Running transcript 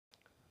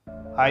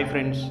Hi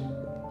friends,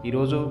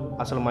 ఈరోజు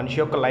అసలు మనిషి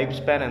యొక్క లైఫ్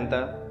స్పాన్ ఎంత,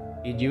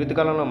 ఈ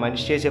జీవితకాలంలో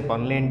మనిషి చేసే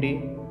పనులేంటి,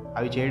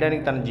 అవి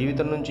చేయడానికి తన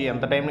జీవితం నుంచి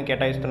ఎంత టైంని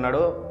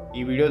కేటాయిస్తున్నాడో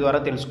ఈ వీడియో ద్వారా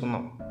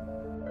తెలుసుకుందాం.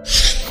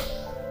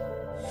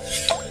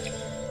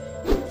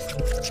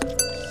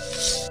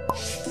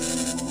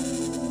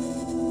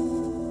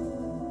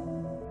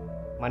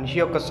 మనిషి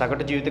యొక్క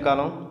సగటు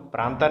జీవితకాలం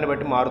ప్రాంతాన్ని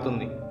బట్టి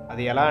మారుతుంది.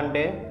 అది ఎలా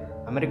అంటే,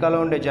 అమెరికాలో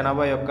ఉండే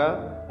జనాభా యొక్క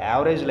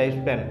యావరేజ్ లైఫ్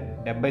స్పాన్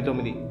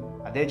 79,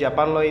 అదే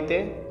జపాన్లో అయితే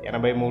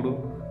 83,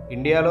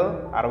 ఇండియాలో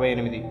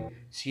 68,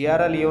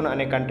 సియరా లియోన్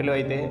అనే కంట్రీలో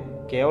అయితే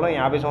కేవలం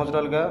 50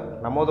 సంవత్సరాలుగా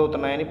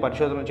నమోదవుతున్నాయని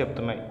పరిశోధనలు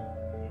చెప్తున్నాయి.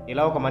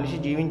 ఇలా ఒక మనిషి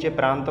జీవించే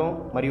ప్రాంతం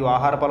మరియు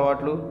ఆహారపు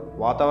అలవాట్లు,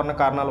 వాతావరణ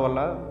కారణాల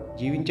వల్ల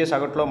జీవించే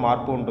సగటులో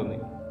మార్పు ఉంటుంది.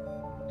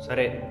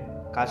 సరే,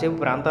 కాసేపు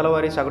ప్రాంతాల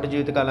వారి సగటు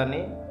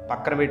జీవితకాలాన్ని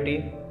పక్కన పెట్టి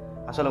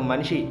అసలు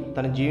మనిషి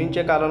తను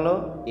జీవించే కాలంలో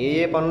ఏ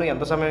పనులు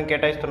ఎంత సమయం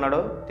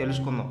కేటాయిస్తున్నాడో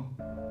తెలుసుకుందాం.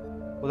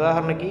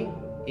 ఉదాహరణకి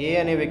ఏ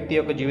అనే వ్యక్తి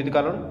యొక్క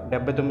జీవితకాలం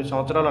 79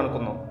 సంవత్సరాలు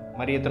అనుకుందాం.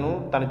 మరి ఇతను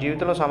తన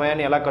జీవితంలో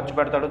సమయాన్ని ఎలా ఖర్చు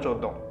పెడతాడో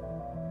చూద్దాం.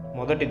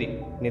 మొదటిది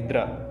నిద్ర.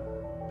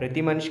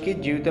 ప్రతి మనిషికి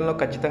జీవితంలో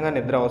ఖచ్చితంగా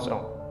నిద్ర అవసరం.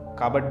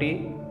 కాబట్టి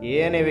ఏ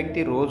అనే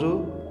వ్యక్తి రోజు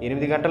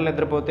 8 గంటలు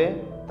నిద్రపోతే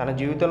తన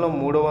జీవితంలో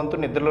 3వ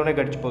వంతు నిద్రలోనే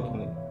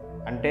గడిచిపోతుంది.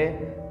 అంటే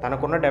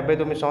తనకున్న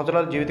 79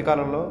 సంవత్సరాల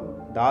జీవితకాలంలో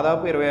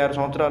దాదాపు 26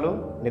 సంవత్సరాలు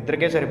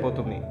నిద్రకే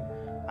సరిపోతుంది.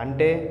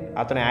 అంటే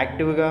అతను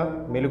యాక్టివ్గా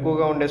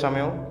మెలకువగా ఉండే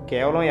సమయం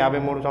కేవలం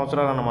 53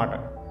 సంవత్సరాలు అన్నమాట.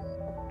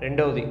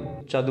 రెండవది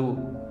చదువు.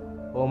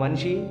 ఓ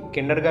మనిషి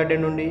కిండర్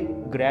గార్డెన్ నుండి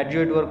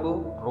గ్రాడ్యుయేట్ వరకు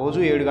రోజు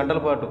 7 గంటల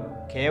పాటు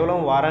కేవలం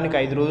వారానికి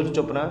 5 రోజులు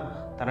చొప్పున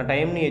తన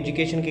టైంని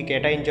ఎడ్యుకేషన్కి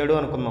కేటాయించాడు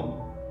అనుకుందాం.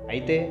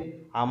 అయితే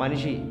ఆ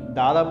మనిషి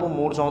దాదాపు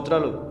 3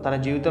 సంవత్సరాలు తన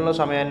జీవితంలో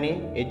సమయాన్ని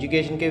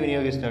ఎడ్యుకేషన్కే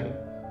వినియోగిస్తాడు.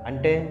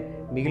 అంటే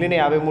మిగిలిన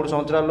 53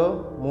 సంవత్సరాల్లో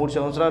 3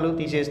 సంవత్సరాలు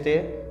తీసేస్తే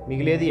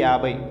మిగిలేది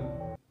 50.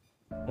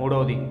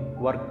 మూడవది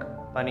వర్క్,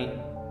 పని.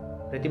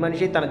 ప్రతి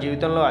మనిషి తన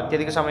జీవితంలో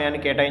అత్యధిక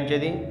సమయాన్ని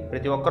కేటాయించేది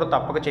ప్రతి ఒక్కరూ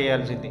తప్పక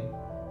చేయాల్సింది.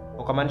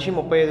 ఒక మనిషి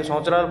 35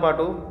 సంవత్సరాల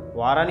పాటు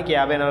వారానికి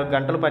 54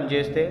 గంటలు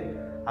పనిచేస్తే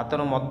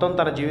అతను మొత్తం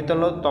తన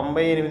జీవితంలో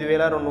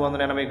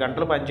 98,280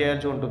 గంటలు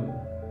పనిచేయాల్సి ఉంటుంది.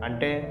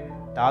 అంటే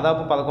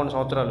దాదాపు 11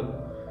 సంవత్సరాలు.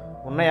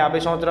 ఉన్న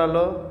 50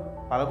 సంవత్సరాల్లో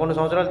 11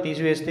 సంవత్సరాలు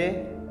తీసివేస్తే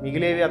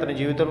మిగిలేవి అతని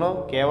జీవితంలో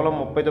కేవలం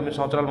 39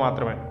 సంవత్సరాలు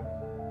మాత్రమే.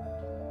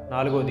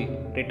 నాలుగవది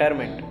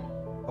రిటైర్మెంట్.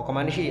 ఒక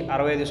మనిషి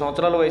 65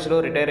 సంవత్సరాల వయసులో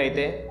రిటైర్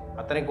అయితే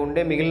అతనికి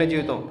ఉండే మిగిలిన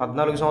జీవితం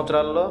 14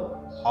 సంవత్సరాల్లో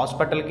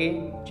హాస్పిటల్కి,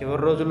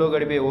 చివరి రోజుల్లో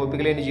గడిపే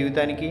ఓపిక లేని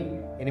జీవితానికి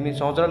 8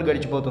 సంవత్సరాలు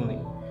గడిచిపోతుంది.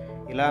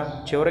 ఇలా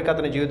చివరికి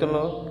అతని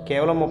జీవితంలో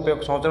కేవలం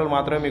 31 సంవత్సరాలు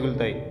మాత్రమే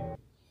మిగులుతాయి.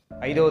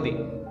 ఐదవది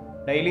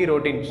డైలీ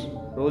రొటీన్స్,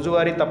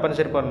 రోజువారీ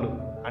తప్పనిసరి పనులు.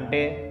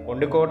 అంటే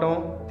వండుకోవటం,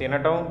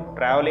 తినటం,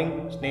 ట్రావెలింగ్,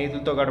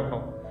 స్నేహితులతో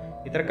గడపడం,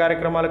 ఇతర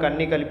కార్యక్రమాలకు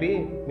అన్నీ కలిపి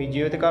మీ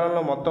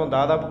జీవితకాలంలో మొత్తం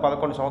దాదాపు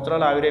 11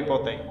 సంవత్సరాలు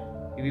ఆవిరైపోతాయి.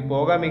 ఇవి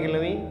పోగా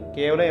మిగిలినవి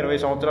కేవలం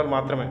 20 సంవత్సరాలు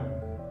మాత్రమే.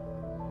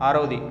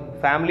 ఆరవది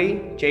ఫ్యామిలీ,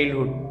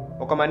 చైల్డ్హుడ్.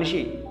 ఒక మనిషి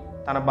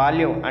తన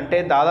బాల్యం అంటే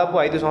దాదాపు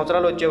 5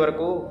 సంవత్సరాలు వచ్చే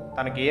వరకు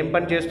తనకి ఏం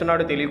పని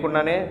చేస్తున్నాడో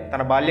తెలియకుండానే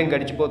తన బాల్యం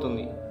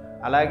గడిచిపోతుంది.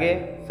 అలాగే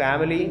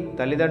ఫ్యామిలీ,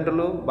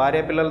 తల్లిదండ్రులు,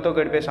 భార్య పిల్లలతో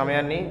గడిపే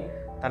సమయాన్ని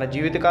తన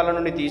జీవితకాలం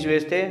నుండి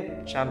తీసివేస్తే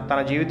తన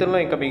జీవితంలో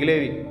ఇంకా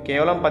మిగిలేవి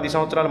కేవలం 10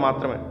 సంవత్సరాలు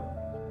మాత్రమే.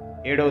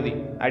 ఏడవది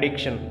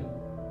అడిక్షన్.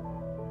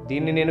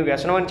 దీన్ని నేను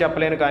వ్యసనం అని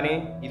చెప్పలేను, కానీ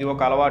ఇది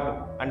ఒక అలవాటు.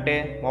 అంటే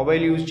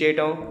మొబైల్ యూజ్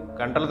చేయటం,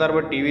 గంటల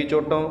తరబడి టీవీ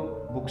చూడటం,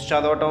 బుక్స్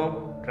చదవటం,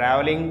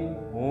 ట్రావెలింగ్,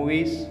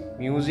 మూవీస్,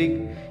 మ్యూజిక్,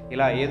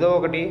 ఇలా ఏదో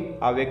ఒకటి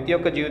ఆ వ్యక్తి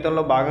యొక్క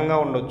జీవితంలో భాగంగా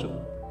ఉండొచ్చు.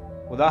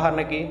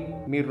 ఉదాహరణకి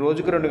మీరు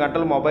రోజుకు 2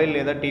 గంటలు మొబైల్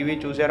లేదా టీవీ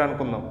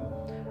చూశారనుకుందాం.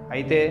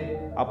 అయితే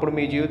అప్పుడు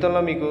మీ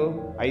జీవితంలో మీకు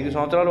 5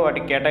 సంవత్సరాలు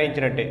వాటికి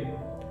కేటాయించినట్టే.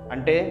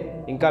 అంటే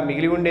ఇంకా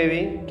మిగిలి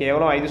ఉండేవి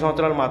కేవలం 5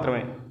 సంవత్సరాలు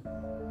మాత్రమే.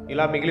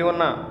 ఇలా మిగిలి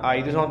ఉన్న ఆ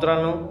 5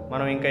 సంవత్సరాలను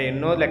మనం ఇంకా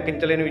ఎన్నో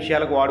లెక్కించలేని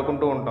విషయాలకు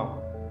వాడుకుంటూ ఉంటాం.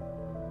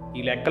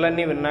 ఈ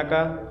లెక్కలన్నీ విన్నాక,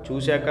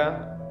 చూశాక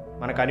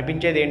మనకు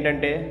అనిపించేది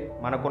ఏంటంటే,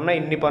 మనకున్న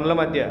ఇన్ని పనుల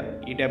మధ్య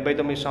ఈ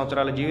 79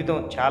 సంవత్సరాల జీవితం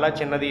చాలా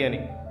చిన్నది అని.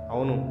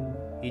 అవును,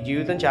 ఈ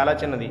జీవితం చాలా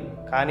చిన్నది.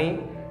 కానీ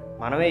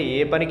మనమే ఏ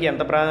పనికి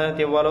ఎంత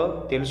ప్రాధాన్యత ఇవ్వాలో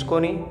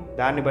తెలుసుకొని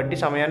దాన్ని బట్టి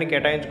సమయాన్ని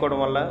కేటాయించుకోవడం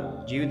వల్ల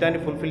జీవితాన్ని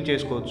ఫుల్ఫిల్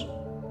చేసుకోవచ్చు.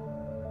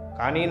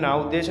 కానీ నా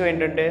ఉద్దేశం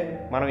ఏంటంటే,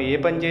 మనం ఏ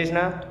పని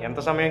చేసినా, ఎంత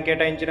సమయం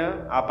కేటాయించినా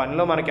ఆ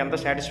పనిలో మనకి ఎంత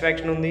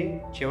సాటిస్ఫాక్షన్ ఉంది,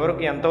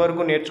 చివరికి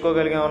ఎంతవరకు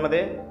నేర్చుకోగలిగా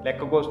ఉన్నదే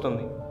లెక్కకు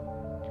వస్తుంది.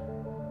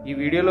 ఈ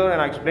వీడియోలో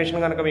నా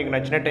ఎక్స్ప్లెనేషన్ కనుక మీకు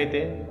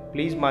నచ్చినట్టయితే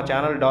ప్లీజ్ మా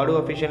ఛానల్ డాడు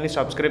అఫీషియల్ని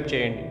సబ్స్క్రైబ్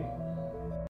చేయండి.